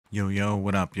Yo,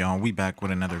 what up, y'all? We back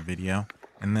with another video.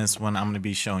 In this one, I'm going to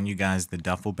be showing you guys the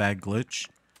duffel bag glitch.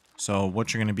 So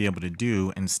what you're going to be able to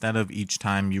do, instead of each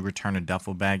time you return a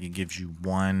duffel bag, it gives you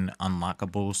one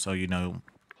unlockable. So,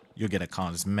 you'll get a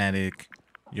cosmetic,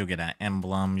 you'll get an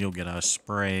emblem, you'll get a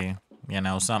spray,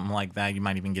 something like that. You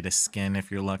might even get a skin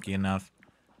if you're lucky enough.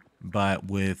 But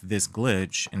with this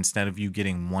glitch, instead of you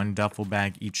getting one duffel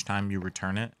bag each time you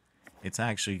return it, it's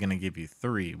actually going to give you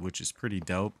three, which is pretty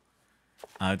dope.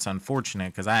 It's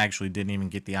unfortunate because I actually didn't even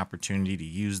get the opportunity to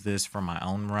use this for my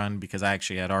own run because I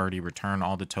actually had already returned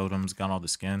all the totems, got all the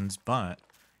skins. But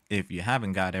if you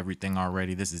haven't got everything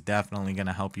already, this is definitely going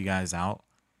to help you guys out.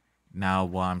 Now,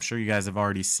 I'm sure you guys have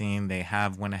already seen, they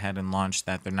have went ahead and launched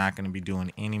that they're not going to be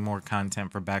doing any more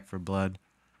content for Back 4 Blood.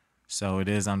 So it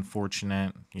is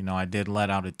unfortunate. I did let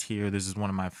out a tear. This is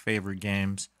one of my favorite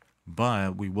games,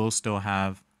 but we will still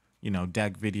have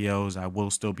deck videos. I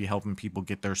will still be helping people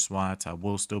get their swats. I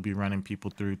will still be running people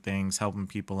through things, helping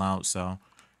people out. So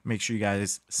make sure you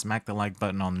guys smack the like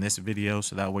button on this video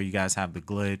so that way you guys have the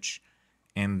glitch.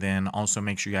 And then also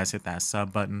make sure you guys hit that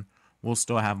sub button. We'll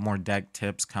still have more deck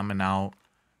tips coming out.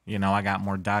 I got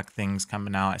more doc things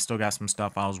coming out. I still got some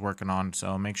stuff I was working on.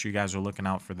 So make sure you guys are looking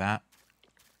out for that.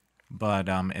 But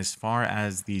as far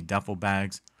as the duffel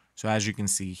bags, so as you can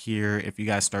see here, if you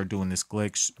guys start doing this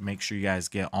glitch, make sure you guys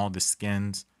get all the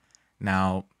skins.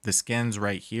 Now, the skins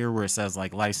right here where it says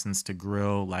like license to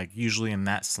grill, like usually in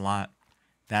that slot,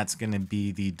 that's going to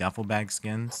be the duffel bag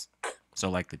skins.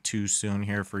 So like the too soon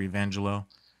here for Evangelo.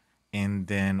 And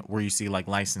then where you see like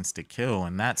license to kill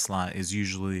in that slot is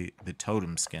usually the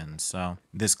totem skins. So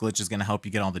this glitch is going to help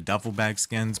you get all the duffel bag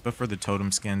skins, but for the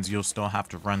totem skins, you'll still have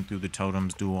to run through the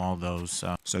totems, do all those.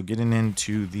 So getting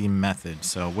into the method.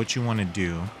 So what you want to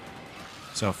do.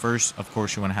 So first, of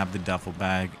course, you want to have the duffel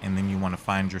bag, and then you want to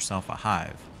find yourself a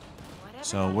hive.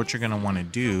 So what you're going to want to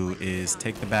do is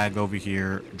take the bag over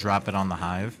here, drop it on the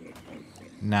hive.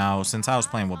 Now, since I was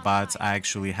playing with bots, I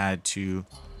actually had to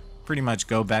pretty much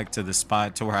go back to the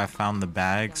spot to where I found the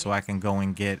bag so I can go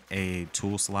and get a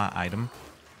tool slot item.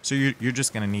 So you're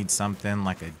just going to need something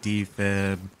like a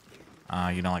defib,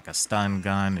 like a stun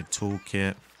gun, a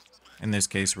toolkit. In this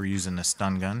case, we're using a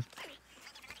stun gun.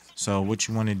 So what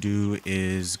you want to do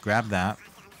is grab that,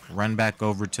 run back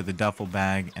over to the duffel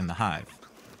bag and the hive.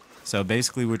 So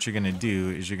basically what you're going to do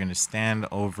is you're going to stand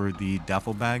over the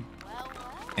duffel bag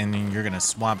and then you're going to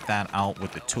swap that out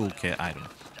with the toolkit item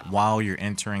while you're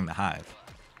entering the hive.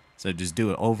 So just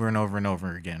do it over and over and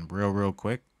over again, real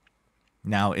quick.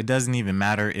 Now, it doesn't even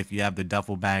matter if you have the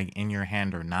duffel bag in your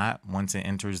hand or not. Once it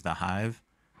enters the hive,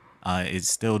 it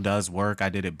still does work. I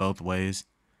did it both ways.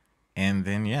 And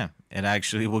then, yeah, it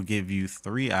actually will give you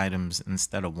 3 items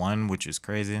instead of 1, which is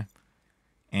crazy.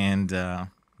 And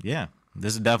yeah,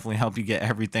 this will definitely help you get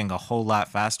everything a whole lot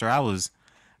faster. I was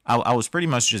pretty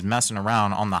much just messing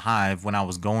around on the hive when I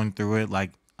was going through it,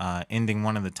 like ending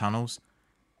one of the tunnels,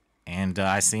 and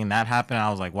I seen that happen. I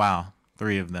was like, wow,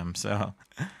 3 of them. So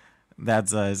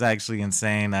that's it's actually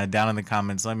insane. Down in the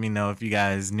comments, let me know if you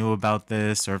guys knew about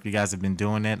this or if you guys have been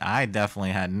doing it. I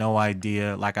definitely had no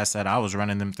idea. Like I said, I was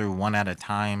running them through one at a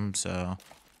time. So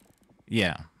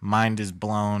yeah, mind is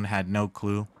blown, had no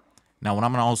clue. Now what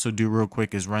I'm gonna also do real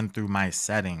quick is run through my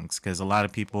settings, because a lot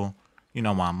of people,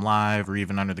 while I'm live or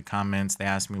even under the comments, they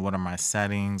ask me what are my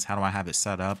settings, how do I have it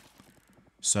set up.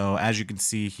 So as you can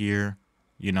see here,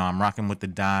 I'm rocking with the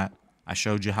dot. I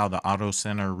showed you how the auto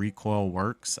center recoil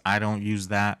works. I don't use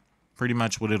that. Pretty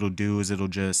much what it'll do is it'll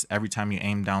just, every time you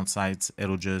aim down sights,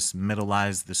 it'll just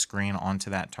middleize the screen onto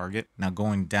that target. Now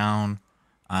going down,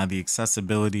 the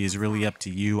accessibility is really up to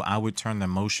you. I would turn the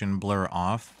motion blur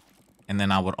off, and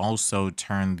then I would also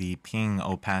turn the ping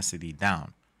opacity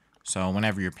down. So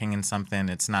whenever you're pinging something,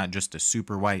 it's not just a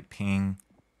super white ping.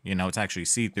 It's actually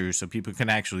see-through, so people can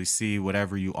actually see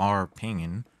whatever you are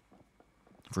pinging.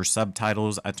 For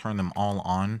subtitles, I turn them all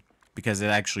on because it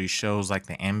actually shows like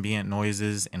the ambient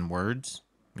noises and words,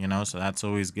 so that's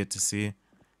always good to see.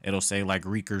 It'll say like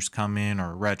Reekers come in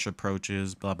or Wretch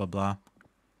approaches, blah, blah, blah.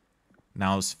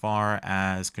 Now, as far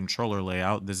as controller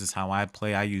layout, this is how I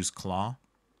play. I use claw,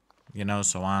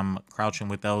 so I'm crouching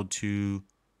with L2,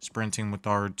 sprinting with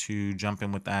R2,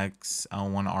 jumping with X,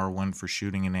 L1, R1 for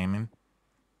shooting and aiming.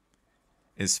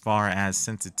 As far as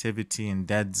sensitivity and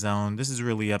dead zone, this is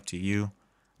really up to you.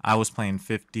 I was playing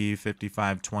 50,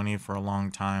 55, 20 for a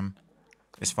long time.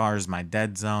 As far as my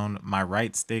dead zone, my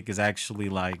right stick is actually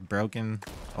like broken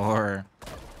or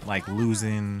like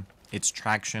losing its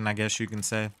traction, I guess you can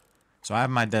say. So I have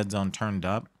my dead zone turned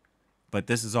up, but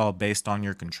this is all based on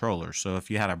your controller. So if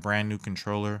you had a brand new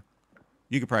controller,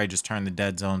 you could probably just turn the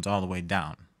dead zones all the way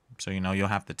down. So, you'll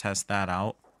have to test that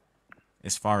out.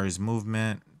 As far as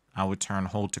movement, I would turn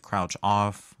hold to crouch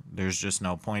off. There's just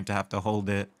no point to have to hold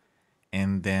it.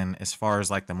 And then as far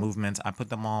as like the movements, I put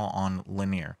them all on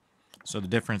linear. So the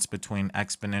difference between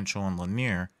exponential and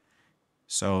linear,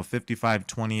 so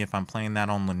 5520, if I'm playing that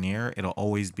on linear, it'll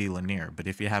always be linear. But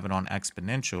if you have it on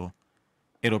exponential,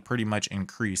 it'll pretty much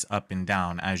increase up and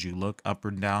down as you look up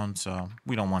or down. So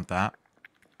we don't want that.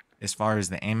 As far as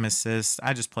the aim assist,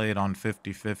 I just play it on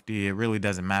 50-50. It really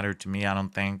doesn't matter to me, I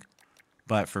don't think.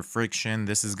 But for friction,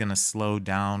 this is going to slow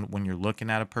down when you're looking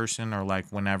at a person or like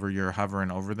whenever you're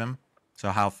hovering over them.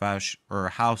 So how fast or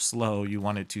how slow you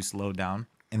want it to slow down.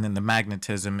 And then the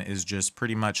magnetism is just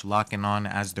pretty much locking on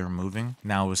as they're moving.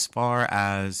 Now, as far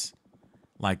as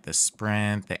like the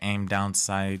sprint, the aim down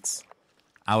sights,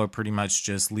 I would pretty much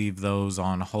just leave those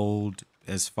on hold.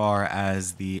 As far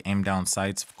as the aim down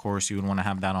sights, of course, you would want to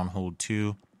have that on hold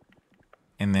too.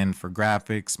 And then for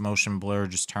graphics, motion blur,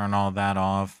 just turn all that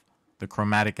off. The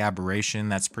chromatic aberration,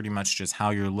 that's pretty much just how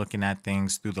you're looking at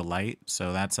things through the light.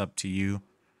 So that's up to you.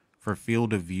 For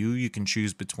field of view, you can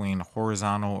choose between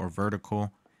horizontal or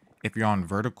vertical. If you're on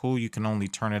vertical, you can only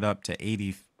turn it up to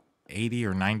 80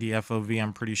 or 90 FOV,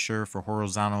 I'm pretty sure. For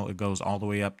horizontal, it goes all the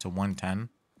way up to 110.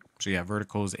 So yeah,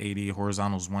 vertical is 80,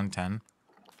 horizontal is 110.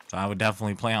 So I would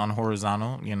definitely play on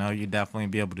horizontal. You know, you'd definitely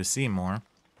be able to see more.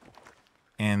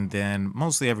 And then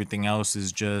mostly everything else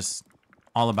is just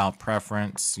all about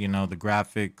preference. You know, the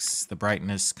graphics, the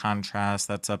brightness, contrast,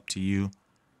 that's up to you.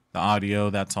 The audio,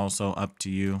 that's also up to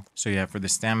you. So yeah, for the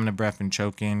stamina, breath, and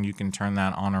choking, you can turn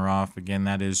that on or off. Again,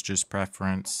 that is just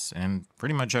preference. And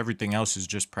pretty much everything else is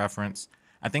just preference.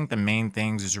 I think the main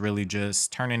things is really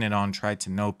just turning it on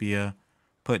tritanopia,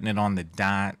 putting it on the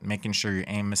dot, making sure your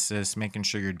aim assist, making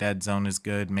sure your dead zone is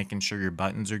good, making sure your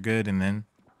buttons are good, and then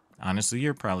honestly,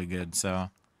 you're probably good. So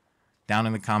down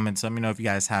in the comments, let me know if you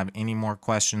guys have any more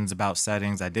questions about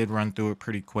settings. I did run through it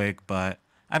pretty quick, but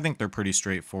I think they're pretty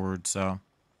straightforward. So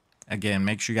again,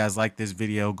 make sure you guys like this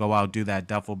video. Go out, do that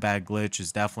duffel bag glitch.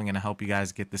 It's definitely going to help you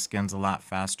guys get the skins a lot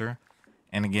faster.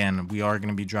 And again, we are going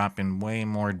to be dropping way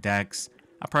more decks.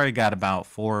 I probably got about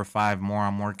 4 or 5 more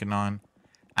I'm working on.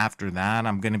 After that,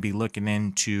 I'm going to be looking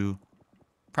into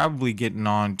probably getting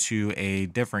on to a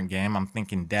different game. I'm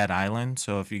thinking Dead Island.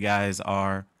 So if you guys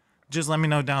are, just let me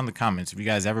know down in the comments. If you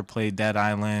guys ever played Dead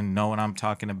Island, know what I'm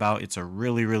talking about. It's a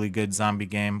really, really good zombie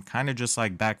game. Kind of just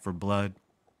like Back 4 Blood.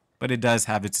 But it does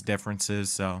have its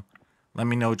differences, so let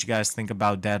me know what you guys think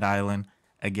about Dead Island.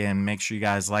 Again, make sure you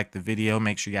guys like the video.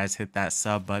 Make sure you guys hit that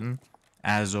sub button.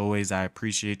 As always, I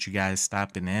appreciate you guys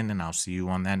stopping in, and I'll see you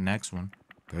on that next one.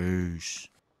 Peace.